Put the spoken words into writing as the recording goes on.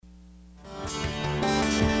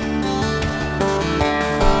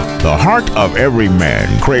The heart of every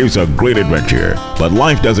man craves a great adventure, but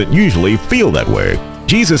life doesn't usually feel that way.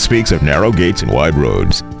 Jesus speaks of narrow gates and wide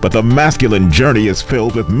roads, but the masculine journey is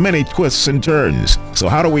filled with many twists and turns. So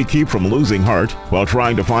how do we keep from losing heart while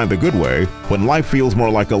trying to find the good way when life feels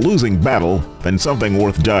more like a losing battle than something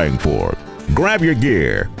worth dying for? Grab your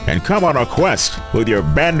gear and come on a quest with your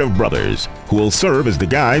band of brothers who will serve as the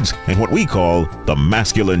guides in what we call the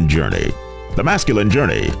masculine journey. The masculine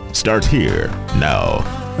journey starts here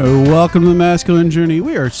now. Welcome to the Masculine Journey.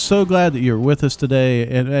 We are so glad that you're with us today.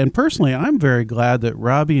 And personally, I'm very glad that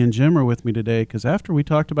Robbie and Jim are with me today, because after we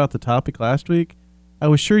talked about the topic last week, I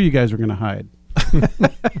was sure you guys were going to hide.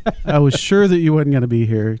 I was sure that you wasn't going to be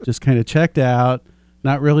here, just kind of checked out,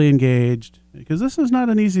 not really engaged, because this is not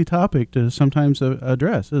an easy topic to sometimes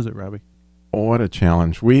address, is it, Robbie? Oh, what a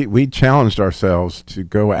challenge. We challenged ourselves to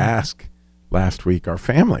go ask last week our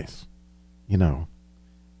families,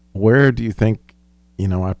 where do you think,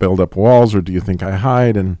 I build up walls, or do you think I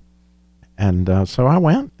hide? And so I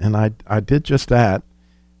went and I did just that.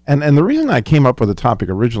 And the reason I came up with the topic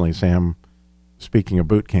originally, Sam, speaking of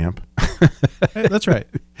boot camp. Hey, that's right.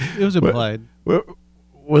 It was implied.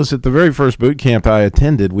 Was at the very first boot camp I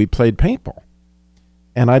attended, we played paintball.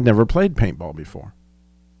 And I'd never played paintball before.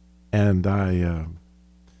 And I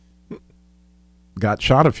got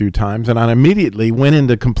shot a few times, and I immediately went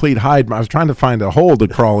into complete hide. I was trying to find a hole to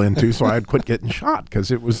crawl into so I'd quit getting shot,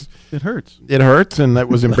 because it hurts. It hurts, and it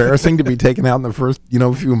was embarrassing to be taken out in the first,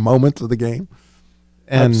 few moments of the game.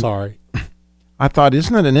 And I'm sorry. I thought,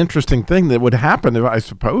 isn't it an interesting thing that would happen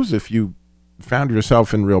if you found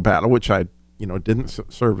yourself in real battle, which I, didn't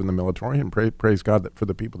serve in the military, and praise God for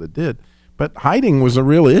the people that did. But hiding was a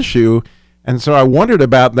real issue, and so I wondered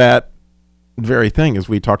about that very thing as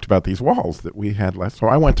we talked about these walls that we had left. So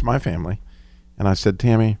I went to my family and I said,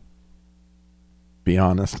 Tammy, be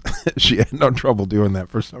honest. She had no trouble doing that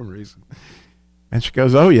for some reason. And she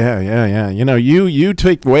goes, oh, yeah. You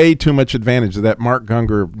take way too much advantage of that Mark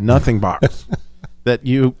Gungor nothing box. That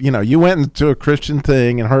you went into a Christian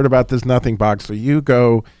thing and heard about this nothing box. So you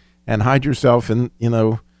go and hide yourself in,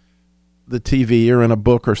 the TV or in a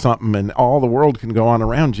book or something, and all the world can go on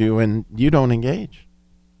around you and you don't engage.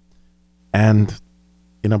 And,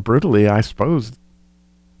 brutally, I suppose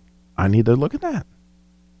I need to look at that.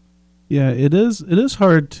 Yeah, it is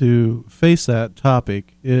hard to face that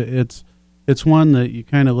topic. It's one that you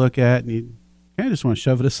kind of look at and you kind of just want to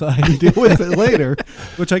shove it aside and deal with it later,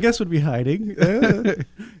 which I guess would be hiding. And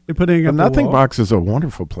putting up the nothing box is a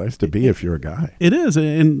wonderful place to be if you're a guy. It is,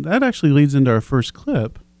 and that actually leads into our first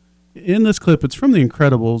clip. In this clip, it's from The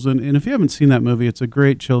Incredibles, and if you haven't seen that movie, it's a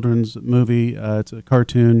great children's movie. It's a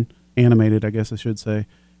cartoon. Animated, I guess I should say.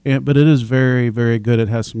 But it is very, very good. It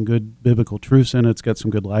has some good biblical truths in it. It's got some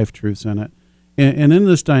good life truths in it. And in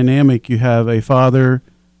this dynamic, you have a father,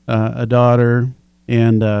 a daughter,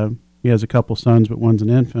 and he has a couple sons, but one's an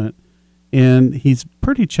infant. And he's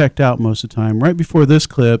pretty checked out most of the time. Right before this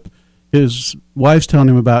clip, his wife's telling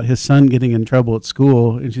him about his son getting in trouble at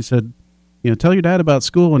school. And she said, tell your dad about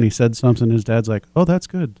school. And he said something. His dad's like, oh, that's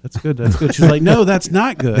good. That's good. That's good. She's like, no, that's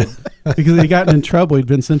not good. Because he'd gotten in trouble. He'd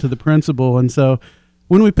been sent to the principal. And so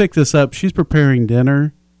when we pick this up, she's preparing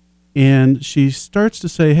dinner. And she starts to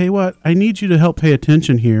say, hey, I need you to help pay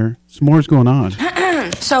attention here. Some more's going on.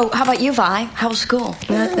 So, how about you, Vi? How's school?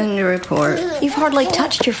 Nothing to report. You've hardly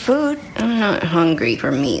touched your food. I'm not hungry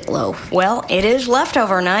for meatloaf. Well, it is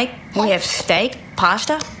leftover night. We have steak,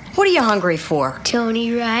 pasta. What are you hungry for? Tony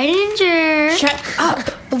Ridinger. Shut up.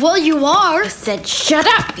 Well, you are. I said shut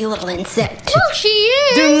up, you little insect. Well, she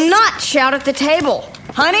is. Do not shout at the table.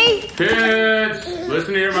 Honey? Kids,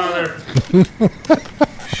 listen to your mother.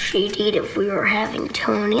 She'd eat if we were having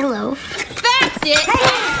Tony loaf. That's it.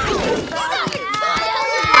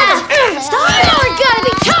 Stop. You're gonna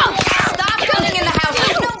be toast. Stop coming in the house.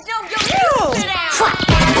 No. Sit down.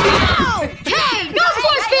 No. Hey, no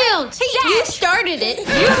force fields. You started it. You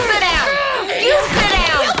sit down. You sit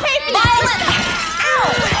down. You pay me. Violet.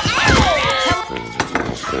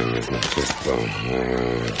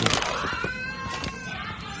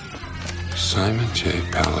 Simon J.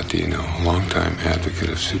 Palladino, longtime advocate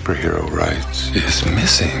of superhero rights, is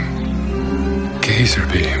missing. Gazer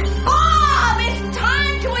beam. Bob, it's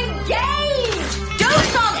time to engage. Do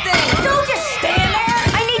something. Don't just stand there.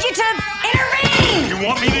 I need you to intervene. You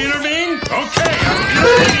want me to intervene? Okay, I'm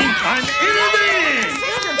intervening. I'm intervening.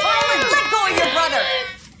 Sister Violet, let go of your brother.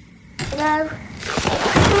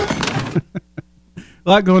 A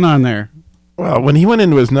lot going on there. Well, when he went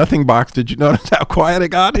into his nothing box, did you notice how quiet it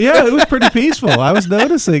got? Yeah, it was pretty peaceful. I was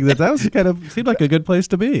noticing that was seemed like a good place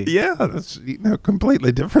to be. Yeah, that's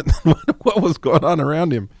completely different than what was going on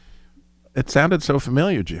around him. It sounded so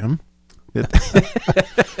familiar, Jim.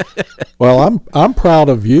 Well, I'm proud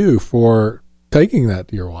of you for taking that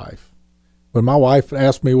to your wife. When my wife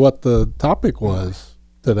asked me what the topic was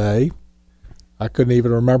today, I couldn't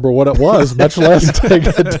even remember what it was, much less take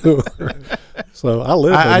it to her. So I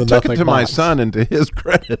live. I in the took it nothing to my box. son, and to his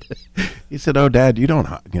credit, he said, "Oh, Dad, you don't,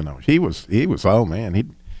 he was. Oh man, he."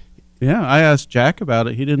 Yeah, I asked Jack about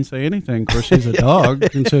it. He didn't say anything. Of course, he's a dog,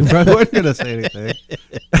 and so he probably wasn't going to say anything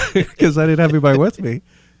because I didn't have anybody with me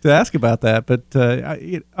to ask about that. But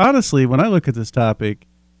honestly, when I look at this topic,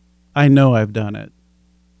 I know I've done it.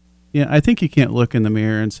 Yeah, I think you can't look in the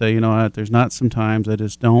mirror and say, you know what, there's not sometimes I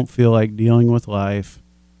just don't feel like dealing with life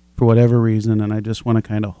for whatever reason, and I just want to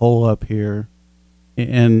kind of hole up here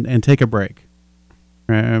and take a break.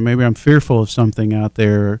 Right? Or maybe I'm fearful of something out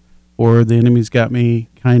there, or the enemy's got me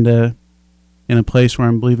kind of in a place where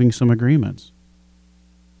I'm believing some agreements.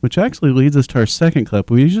 Which actually leads us to our second clip.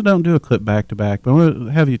 We usually don't do a clip back to back, but I want to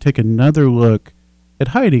have you take another look at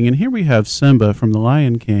hiding. And here we have Simba from The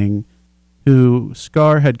Lion King, who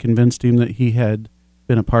Scar had convinced him that he had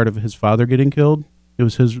been a part of his father getting killed. It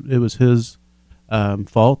was his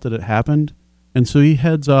fault that it happened. And so he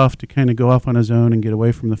heads off to kind of go off on his own and get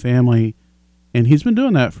away from the family. And he's been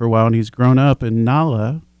doing that for a while, and he's grown up. And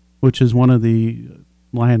Nala, which is one of the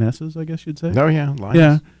lionesses, I guess you'd say. Oh yeah, lions.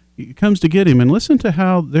 Yeah, he comes to get him, and listen to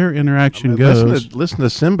how their interaction goes. Listen to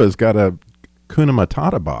Simba's got a Kuna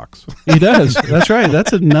Matata box. He does. That's right.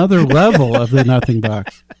 That's another level of the nothing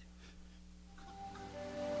box.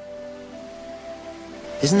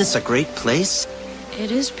 Isn't this a great place?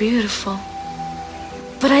 It is beautiful.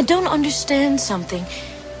 But I don't understand something.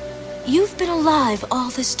 You've been alive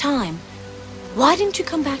all this time. Why didn't you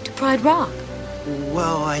come back to Pride Rock?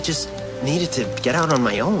 Well, I just needed to get out on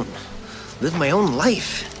my own. Live my own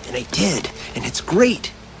life. And I did. And it's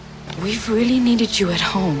great. We've really needed you at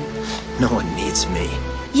home. No one needs me.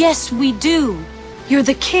 Yes, we do. You're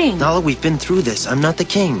the king. Nala, we've been through this. I'm not the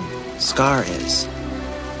king. Scar is.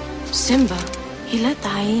 Simba, he let the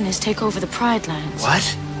hyenas take over the Pride Lands.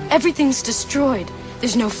 What? Everything's destroyed.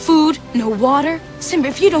 There's no food, no water. Simba,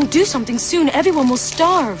 if you don't do something soon, everyone will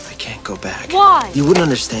starve. I can't go back. Why? You wouldn't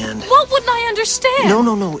understand. What wouldn't I understand?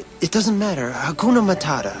 No. It doesn't matter. Hakuna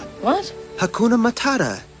Matata. What? Hakuna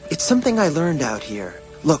Matata. It's something I learned out here.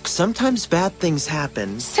 Look, sometimes bad things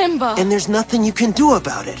happen. Simba. And there's nothing you can do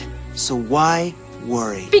about it. So why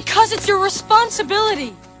worry? Because it's your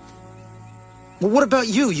responsibility. Well, what about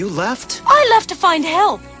you? You left? I left to find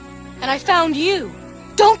help. And I found you.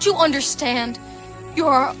 Don't you understand? You're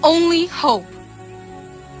our only hope.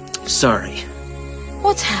 Sorry.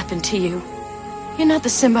 What's happened to you? You're not the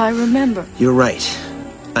Simba I remember. You're right.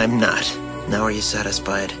 I'm not. Now are you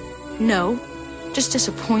satisfied? No, just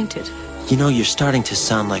disappointed. You know, you're starting to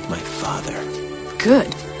sound like my father. Good.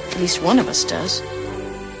 At least one of us does.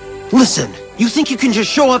 Listen, you think you can just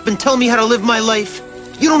show up and tell me how to live my life?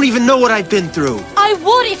 You don't even know what I've been through. I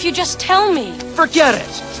would if you just tell me. Forget it.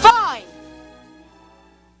 Fine.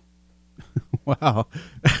 Wow.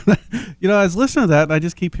 You know, I was listening to that, and I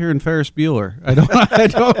just keep hearing Ferris Bueller. I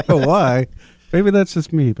don't know why. Maybe that's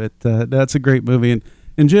just me, but that's a great movie.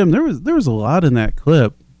 And Jim, there was a lot in that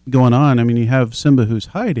clip going on. I mean, you have Simba who's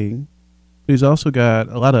hiding, but he's also got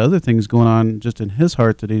a lot of other things going on just in his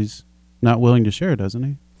heart that he's not willing to share, doesn't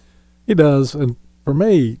he? He does. And for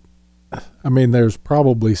me, I mean, there's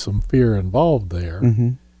probably some fear involved there.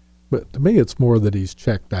 Mm-hmm. But to me, it's more that he's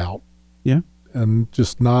checked out. Yeah. And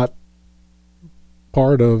just not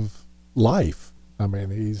part of life. I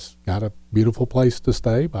mean, he's got a beautiful place to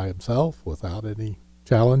stay by himself without any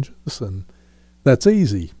challenges, and that's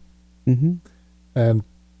easy. Mm-hmm. And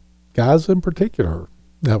guys in particular,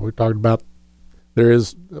 now we talked about, there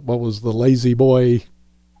is, what was the lazy boy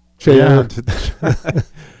chair? Yeah.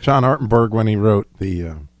 John Artenberg, when he wrote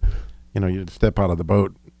the, you step out of the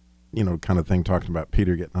boat, kind of thing, talking about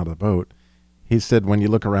Peter getting out of the boat. He said, when you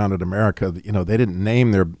look around at America, they didn't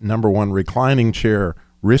name their number one reclining chair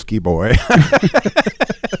Risky Boy.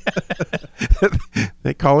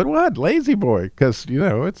 They call it what? Lazy Boy, because,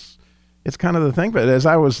 it's kind of the thing. But as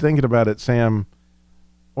I was thinking about it, Sam,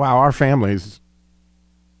 wow, our families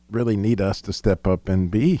really need us to step up and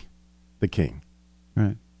be the king.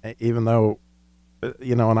 Right. Even though,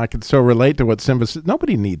 and I could so relate to what Simba said,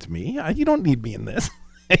 nobody needs me. You don't need me in this.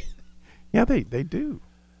 Yeah, they do.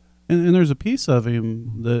 And there's a piece of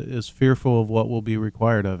him that is fearful of what will be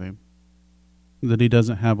required of him, that he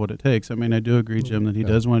doesn't have what it takes. I mean, I do agree, Jim, that he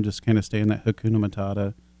does want to just kind of stay in that Hakuna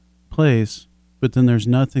Matata place, but then there's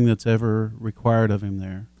nothing that's ever required of him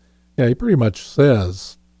there. Yeah, he pretty much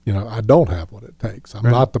says, I don't have what it takes. I'm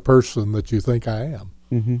not the person that you think I am.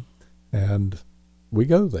 Mm-hmm. And we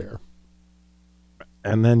go there.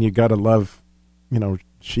 And then you got to love,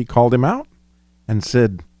 she called him out and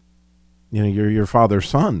said, you're your father's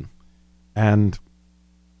son. And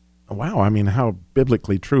wow, I mean, how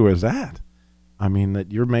biblically true is that? I mean,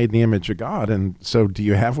 that you're made in the image of God. And so do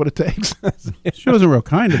you have what it takes? She wasn't real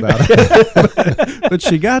kind about it, but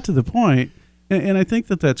she got to the point. And I think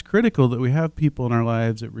that that's critical, that we have people in our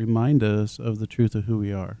lives that remind us of the truth of who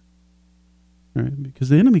we are. Right? Because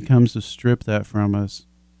the enemy comes to strip that from us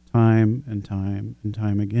time and time and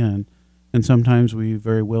time again. And sometimes we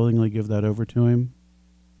very willingly give that over to him.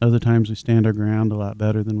 Other times we stand our ground a lot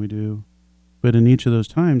better than we do. But in each of those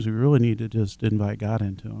times, we really need to just invite God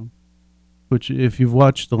into them. Which, if you've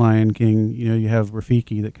watched The Lion King, you have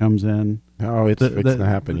Rafiki that comes in. Oh, it's fixing to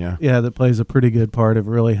happen, yeah. Yeah, that plays a pretty good part of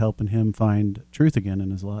really helping him find truth again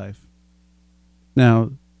in his life.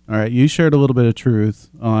 Now, all right, you shared a little bit of truth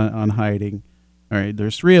on hiding. All right,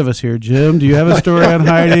 there's 3 of us here. Jim, do you have a story on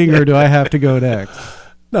hiding, or do I have to go next?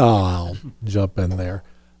 No, I'll jump in there.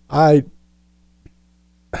 I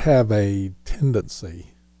have a tendency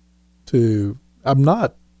I'm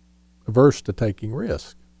not averse to taking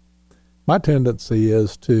risk. My tendency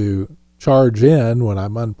is to charge in when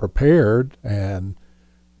I'm unprepared and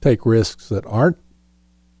take risks that aren't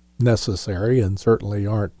necessary and certainly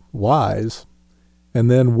aren't wise.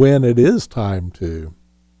 And then when it is time to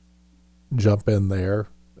jump in there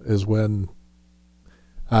is when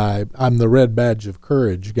I'm the red badge of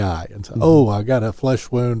courage guy. And so, I got a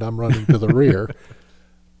flesh wound, I'm running to the rear.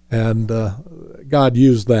 And God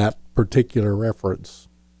used that particular reference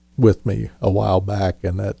with me a while back,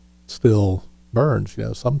 and that still burns.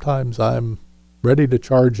 Sometimes I'm ready to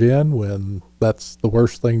charge in when that's the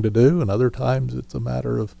worst thing to do, and other times it's a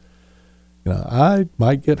matter of, I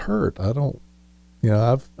might get hurt. I don't,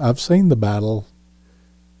 I've seen the battle,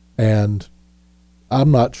 and I'm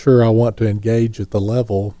not sure I want to engage at the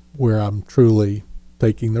level where I'm truly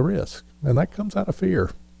taking the risk, and that comes out of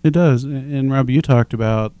fear. It does. And Robbie, you talked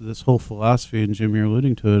about this whole philosophy, and Jim, you're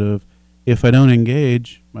alluding to it, of if I don't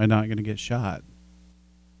engage, am I not going to get shot?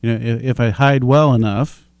 If I hide well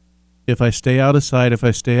enough, if I stay out of sight, if I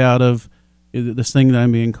stay out of this thing that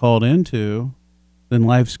I'm being called into, then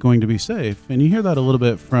life's going to be safe. And you hear that a little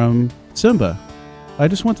bit from Simba. I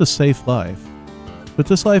just want the safe life. But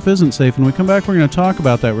this life isn't safe. And when we come back, we're going to talk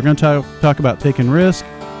about that. We're going to talk about taking risk.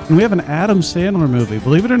 And we have an Adam Sandler movie.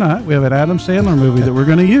 Believe it or not, we have an Adam Sandler movie that we're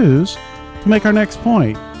going to use to make our next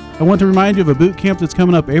point. I want to remind you of a boot camp that's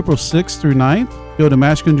coming up April 6th through 9th. Go to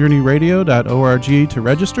masculinejourneyradio.org to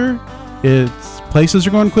register. Places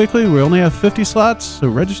are going quickly. We only have 50 slots, so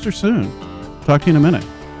register soon. Talk to you in a minute.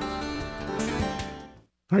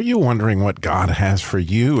 Are you wondering what God has for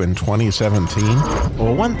you in 2017?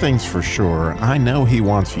 Well, one thing's for sure. I know He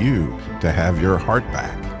wants you to have your heart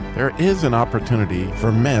back. There is an opportunity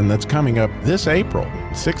for men that's coming up this April,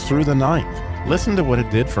 6th through the 9th. Listen to what it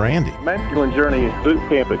did for Andy. Masculine Journey boot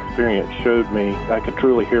camp experience showed me I could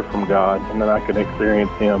truly hear from God, and that I could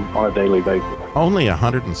experience Him on a daily basis. Only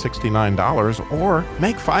 $169, or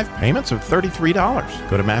make 5 payments of $33.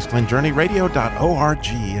 Go to masculinejourneyradio.org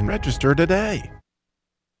and register today.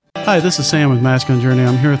 Hi, this is Sam with Masculine Journey.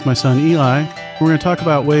 I'm here with my son Eli. We're going to talk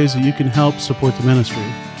about ways that you can help support the ministry.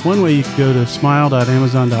 One way, you can go to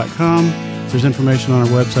smile.amazon.com. There's information on our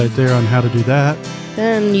website there on how to do that.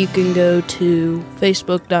 Then you can go to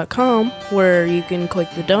facebook.com, where you can click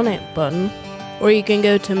the donate button, or you can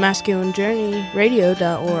go to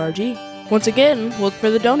masculinejourneyradio.org. Once again, look for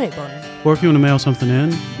the donate button. Or if you want to mail something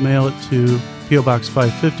in, mail it to P.O. Box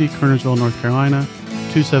 550, Kernersville, North Carolina,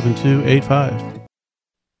 27285.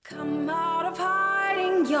 Come out of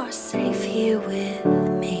hiding, you're safe here with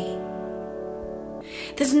me.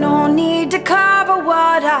 There's no need to cover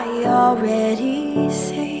what I already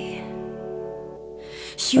see.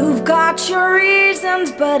 You've got your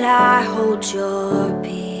reasons, but I hold your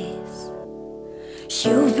peace.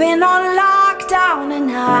 You've been on lockdown, and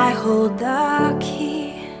I hold the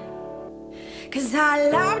key. 'Cause I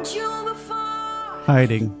loved you before.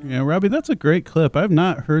 Hiding. Yeah, Robbie, that's a great clip. I've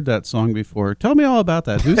not heard that song before. Tell me all about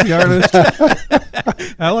that. Who's the artist?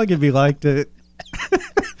 How long have you liked it?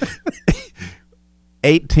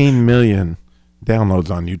 18 million downloads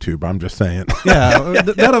on YouTube. I'm just saying. Yeah,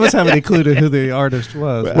 none of us have any clue to who the artist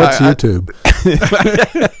was. What's YouTube?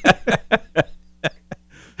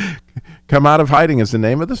 Come Out of Hiding is the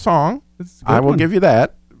name of the song. I will give you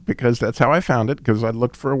that, because that's how I found it, because I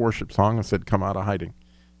looked for a worship song and said, Come Out of Hiding.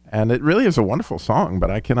 And it really is a wonderful song, but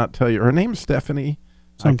I cannot tell you. Her name's Stephanie.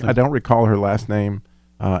 I don't recall her last name,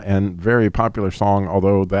 and very popular song,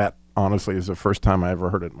 although that honestly is the first time I ever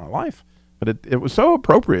heard it in my life. But it was so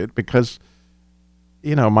appropriate because,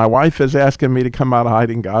 my wife is asking me to come out of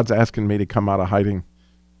hiding. God's asking me to come out of hiding.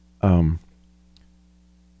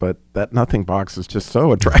 But that nothing box is just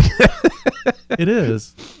so attractive. It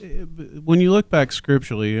is. When you look back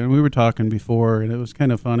scripturally, and we were talking before, and it was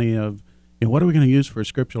kind of funny of, what are we going to use for a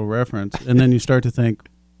scriptural reference? And then you start to think,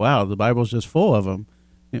 wow, the Bible's just full of them.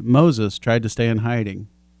 Moses tried to stay in hiding.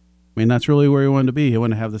 I mean, that's really where he wanted to be. He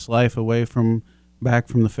wanted to have this life away back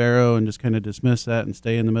from the Pharaoh and just kind of dismiss that and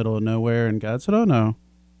stay in the middle of nowhere. And God said, oh, no,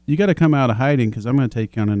 you got to come out of hiding because I'm going to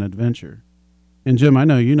take you on an adventure. And Jim, I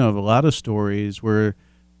know you know of a lot of stories where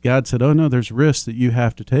God said, oh, no, there's risks that you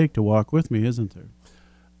have to take to walk with me, isn't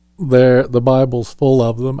there? The Bible's full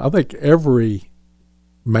of them. I think every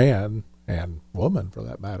man and woman, for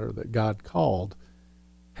that matter, that God called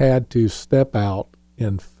had to step out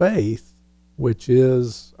in faith, which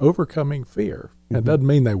is overcoming fear. Mm-hmm. It doesn't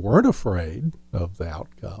mean they weren't afraid of the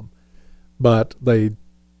outcome, but they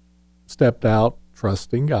stepped out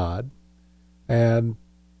trusting God. And,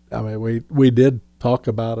 I mean, we did talk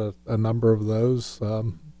about a number of those.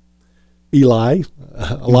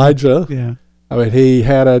 Elijah. Yeah. I mean, he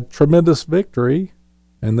had a tremendous victory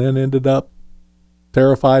and then ended up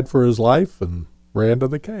terrified for his life and ran to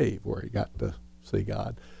the cave where he got to see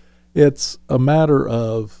God. It's a matter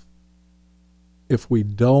of, if we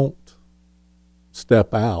don't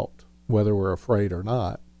step out, whether we're afraid or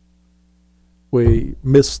not, we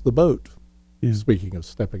miss the boat. Yeah. Speaking of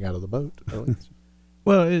stepping out of the boat.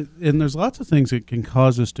 Well, and there's lots of things that can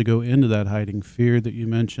cause us to go into that hiding. Fear that you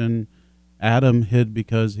mentioned. Adam hid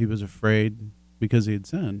because he was afraid because he had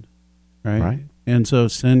sinned, right? And so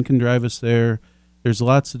sin can drive us there. There's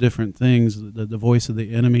lots of different things, the voice of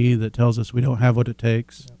the enemy that tells us we don't have what it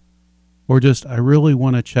takes, or just, I really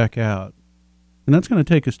want to check out. And that's going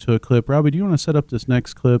to take us to a clip. Robbie, do you want to set up this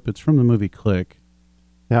next clip? It's from the movie Click.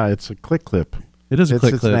 Yeah, it's a click clip. It is a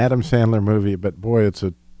click It's clip. an Adam Sandler movie, but boy, it's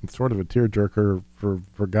sort of a tearjerker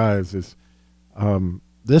for guys. Is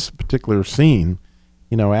this particular scene,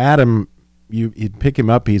 Adam, you'd pick him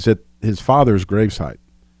up, he's at his father's gravesite,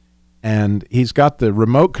 and he's got the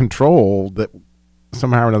remote control that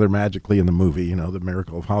somehow or another magically in the movie, the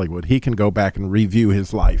miracle of Hollywood, he can go back and review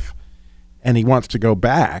his life. And he wants to go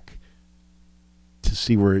back to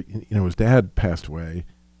see where, his dad passed away,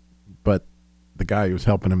 but the guy who's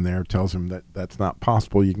helping him there tells him that that's not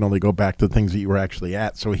possible. You can only go back to the things that you were actually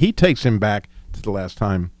at. So he takes him back to the last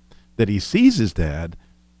time that he sees his dad,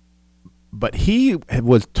 but he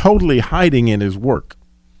was totally hiding in his work.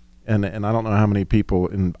 And I don't know how many people,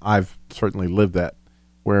 and I've certainly lived that,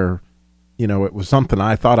 where, it was something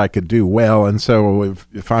I thought I could do well. And so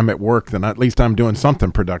if I'm at work, then at least I'm doing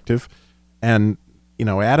something productive. And,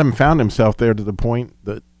 Adam found himself there to the point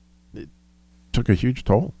that it took a huge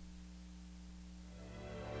toll.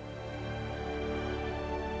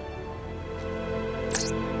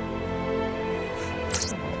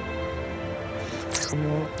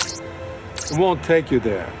 Come on. It won't take you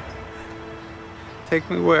there. Take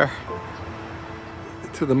me where?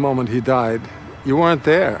 To the moment he died. You weren't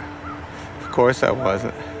there. Of course I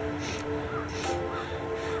wasn't.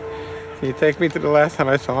 Can you take me to the last time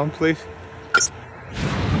I saw him, please?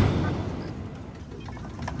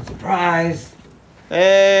 Surprise!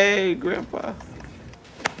 Hey, Grandpa.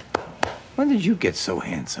 When did you get so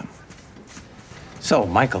handsome? So,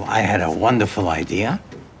 Michael, I had a wonderful idea.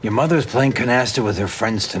 Your mother's playing canasta with her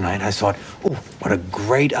friends tonight. I thought, oh, what a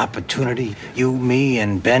great opportunity. You, me,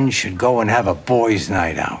 and Ben should go and have a boys'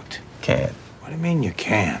 night out. Can't. What do you mean you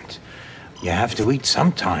can't? You have to eat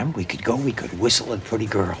sometime. We could whistle at pretty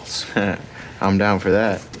girls. I'm down for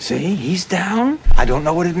that. See, he's down. I don't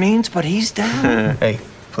know what it means, but he's down. Hey,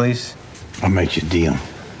 please. I'll make you a deal.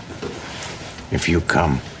 If you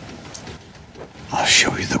come, I'll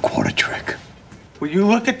show you the quarter trick. Will you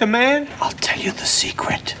look at the man? I'll tell you the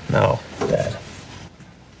secret. No, Dad.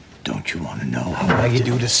 Don't you want to know How you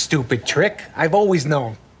do this stupid trick? I've always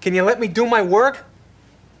known. Can you let me do my work?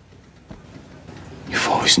 You've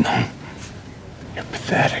always known. You're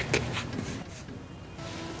pathetic.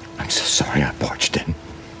 I'm so sorry I barged in.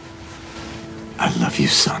 I love you,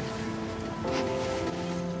 son.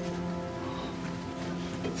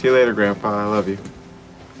 See you later, Grandpa. I love you.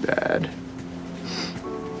 Dad.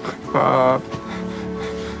 Bob.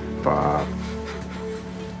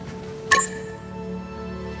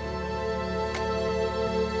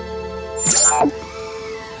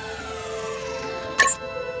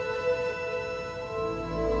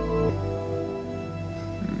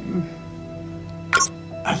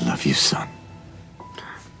 I love you, son.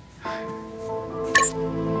 I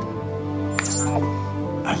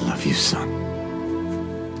love you, son.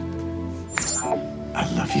 I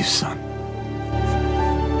love you, son.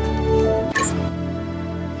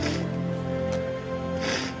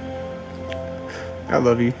 I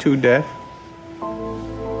love you too, Dad.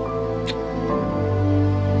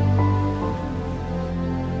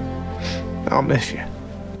 I'll miss you.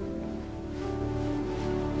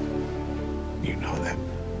 You know that.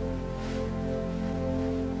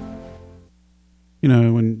 You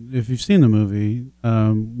know, if you've seen the movie,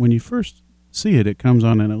 when you first see it, it comes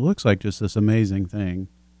on and it looks like just this amazing thing.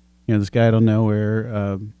 You know, this guy out of nowhere,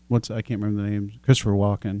 I can't remember the name, Christopher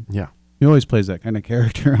Walken. Yeah. He always plays that kind of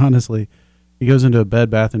character, honestly. He goes into a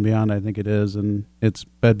Bed Bath & Beyond, I think it is, and it's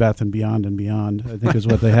Bed Bath & Beyond and Beyond, I think is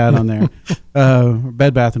what they had on there.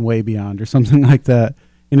 Bed Bath & Way Beyond or something like that.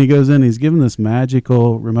 And he goes in, he's given this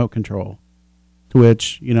magical remote control, to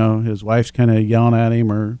which, you know, his wife's kind of yelling at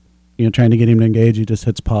him or, you know, trying to get him to engage. He just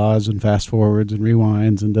hits pause and fast forwards and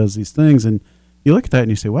rewinds and does these things. And you look at that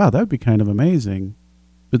and you say, wow, that would be kind of amazing.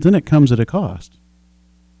 But then it comes at a cost.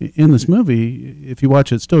 In this movie, if you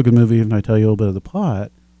watch it, it's still a good movie, even if I tell you a little bit of the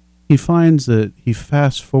plot, he finds that he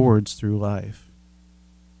fast forwards through life.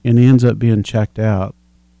 And he ends up being checked out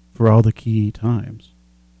for all the key times.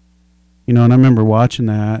 You know, and I remember watching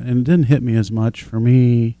that, and it didn't hit me as much for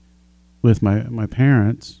me with my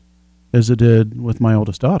parents as it did with my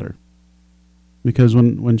oldest daughter. Because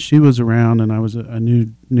when she was around and I was a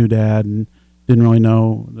new dad and didn't really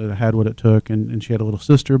know that I had what it took, and she had a little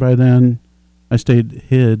sister by then, I stayed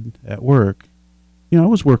hid at work. You know, I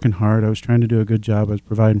was working hard. I was trying to do a good job. I was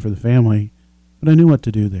providing for the family, but I knew what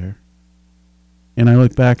to do there. And I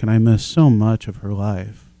look back and I miss so much of her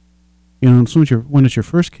life. You know, when it's your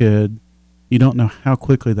first kid, you don't know how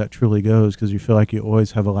quickly that truly goes because you feel like you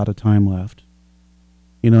always have a lot of time left.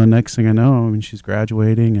 You know, next thing I know, I mean, she's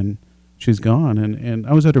graduating and she's gone. And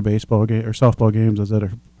I was at her baseball game or softball games. I was at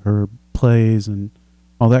her plays and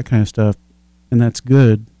all that kind of stuff. And that's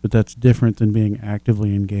good, but that's different than being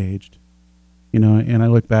actively engaged. You know, and I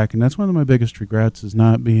look back, and that's one of my biggest regrets is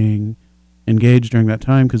not being engaged during that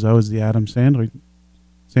time because I was the Adam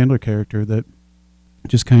Sandler character that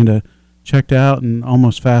just kind of checked out and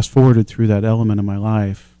almost fast-forwarded through that element of my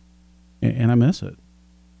life. And I miss it.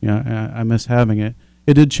 You know, I miss having it.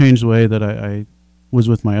 It did change the way that I was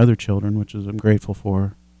with my other children, which I'm grateful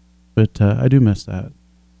for. But I do miss that.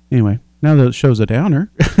 Anyway, now that it shows a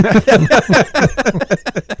downer.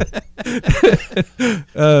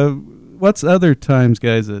 What's other times,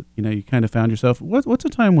 guys, that, you know, you kind of found yourself? What's a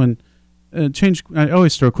time when change? I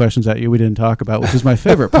always throw questions at you we didn't talk about, which is my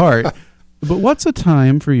favorite part. But what's a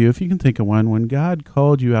time for you, if you can think of one, when God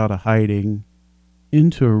called you out of hiding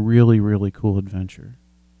into a really, really cool adventure?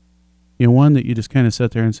 You know, one that you just kind of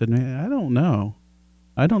sat there and said, man, I don't know.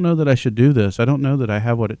 I don't know that I should do this. I don't know that I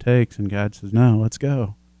have what it takes. And God says, no, let's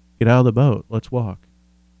go. Get out of the boat. Let's walk.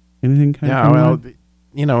 Anything kind of? Yeah, well,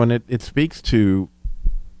 you know, and it speaks to,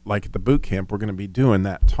 like at the boot camp, we're going to be doing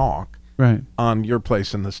that talk right on your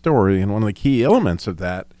place in the story. And one of the key elements of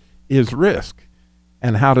that is risk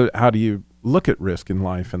and how do you look at risk in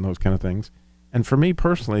life and those kind of things. And for me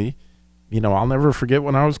personally, you know, I'll never forget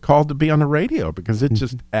when I was called to be on the radio because it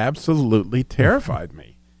just absolutely terrified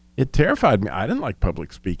me. It terrified me. I didn't like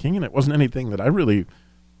public speaking, and it wasn't anything that I really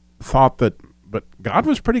thought that, but God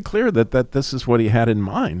was pretty clear that this is what he had in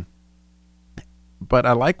mind. But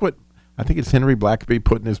I like what, I think it's Henry Blackaby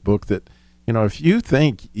put in his book that, you know, if you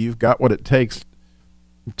think you've got what it takes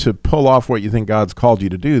to pull off what you think God's called you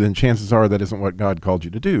to do, then chances are that isn't what God called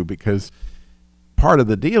you to do, because part of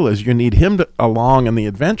the deal is you need him along in the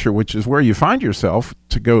adventure, which is where you find yourself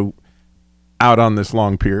to go out on this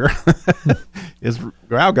long pier. Is,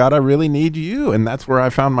 wow, God, I really need you. And that's where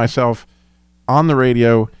I found myself on the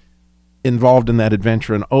radio involved in that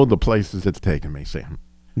adventure, and the places it's taken me, Sam.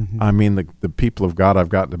 Mm-hmm. I mean, the people of God I've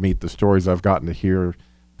gotten to meet, the stories I've gotten to hear,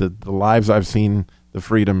 the lives I've seen, the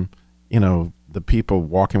freedom, you know, the people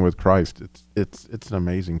walking with Christ. It's an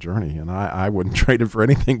amazing journey, and I wouldn't trade it for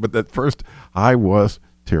anything. But at first, I was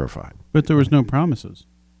terrified. But there was no promises.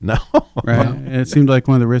 No. Right? And it seemed like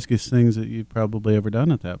one of the riskiest things that you've probably ever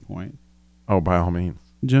done at that point. Oh, by all means.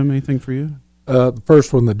 Jim, anything for you? The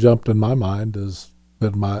first one that jumped in my mind is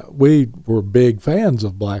that we were big fans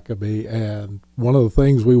of Blackaby, and one of the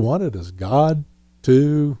things we wanted is God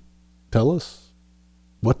to tell us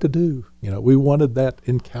what to do. You know, we wanted that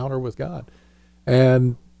encounter with God.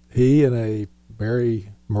 And he, in a very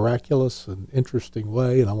miraculous and interesting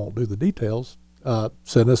way, and I won't do the details,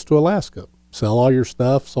 sent us to Alaska. Sell all your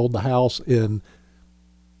stuff, sold the house in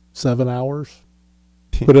 7 hours,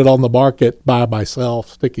 put it on the market by myself,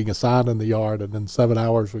 sticking a sign in the yard, and in 7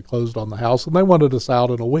 hours we closed on the house, and they wanted us out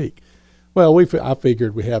in a week. Well, I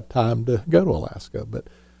figured we have time to go to Alaska, but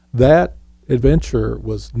that adventure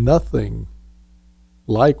was nothing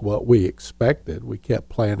like what we expected. We kept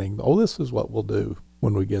planning, this is what we'll do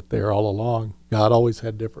when we get there all along. God always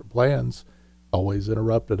had different plans, always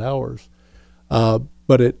interrupted ours.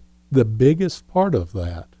 But the biggest part of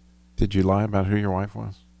that. Did you lie about who your wife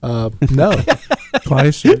was? No.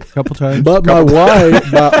 Twice, a couple times. But my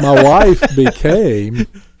wife became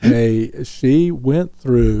she went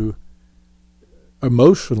through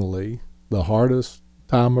emotionally the hardest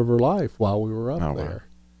time of her life while we were up there.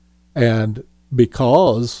 Wow. And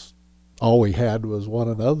because all we had was one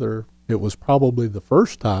another, it was probably the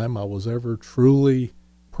first time I was ever truly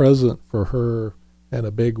present for her in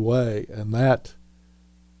a big way. And that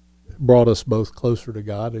brought us both closer to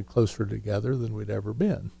God and closer together than we'd ever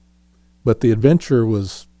been. But the adventure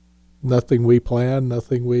was nothing we planned,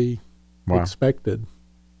 nothing we expected.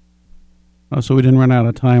 Oh, so we didn't run out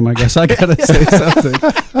of time. I guess I got to say something.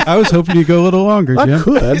 I was hoping you'd go a little longer, Jim. I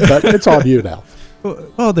could, but it's on you now.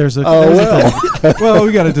 Well, there's a thing. Well,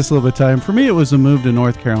 we got just a little bit of time. For me, it was a move to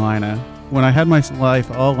North Carolina. When I had my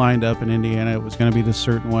life all lined up in Indiana, it was going to be this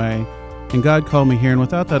certain way. And God called me here. And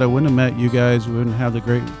without that, I wouldn't have met you guys. We wouldn't have the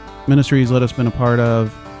great ministries let us been a part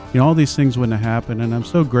of. All these things wouldn't have happened. And I'm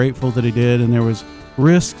so grateful that he did. And there was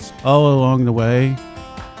risks all along the way.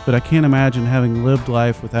 But I can't imagine having lived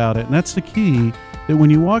life without it. And that's the key, that when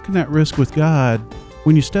you walk in that risk with God,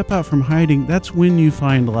 when you step out from hiding, that's when you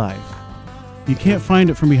find life. You can't find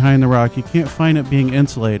it from behind the rock. You can't find it being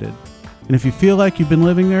insulated. And if you feel like you've been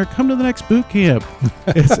living there, come to the next boot camp.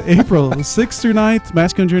 It's April 6th through 9th,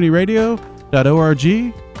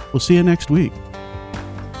 masculinejourneyradio.org. We'll see you next week.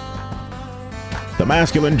 The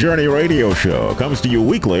Masculine Journey Radio Show comes to you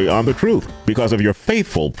weekly on The Truth because of your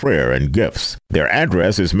faithful prayer and gifts. Their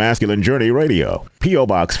address is Masculine Journey Radio, P.O.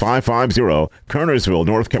 Box 550, Kernersville,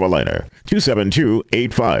 North Carolina,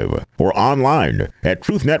 27285, or online at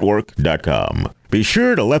truthnetwork.com. Be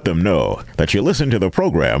sure to let them know that you listen to the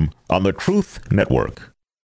program on the Truth Network.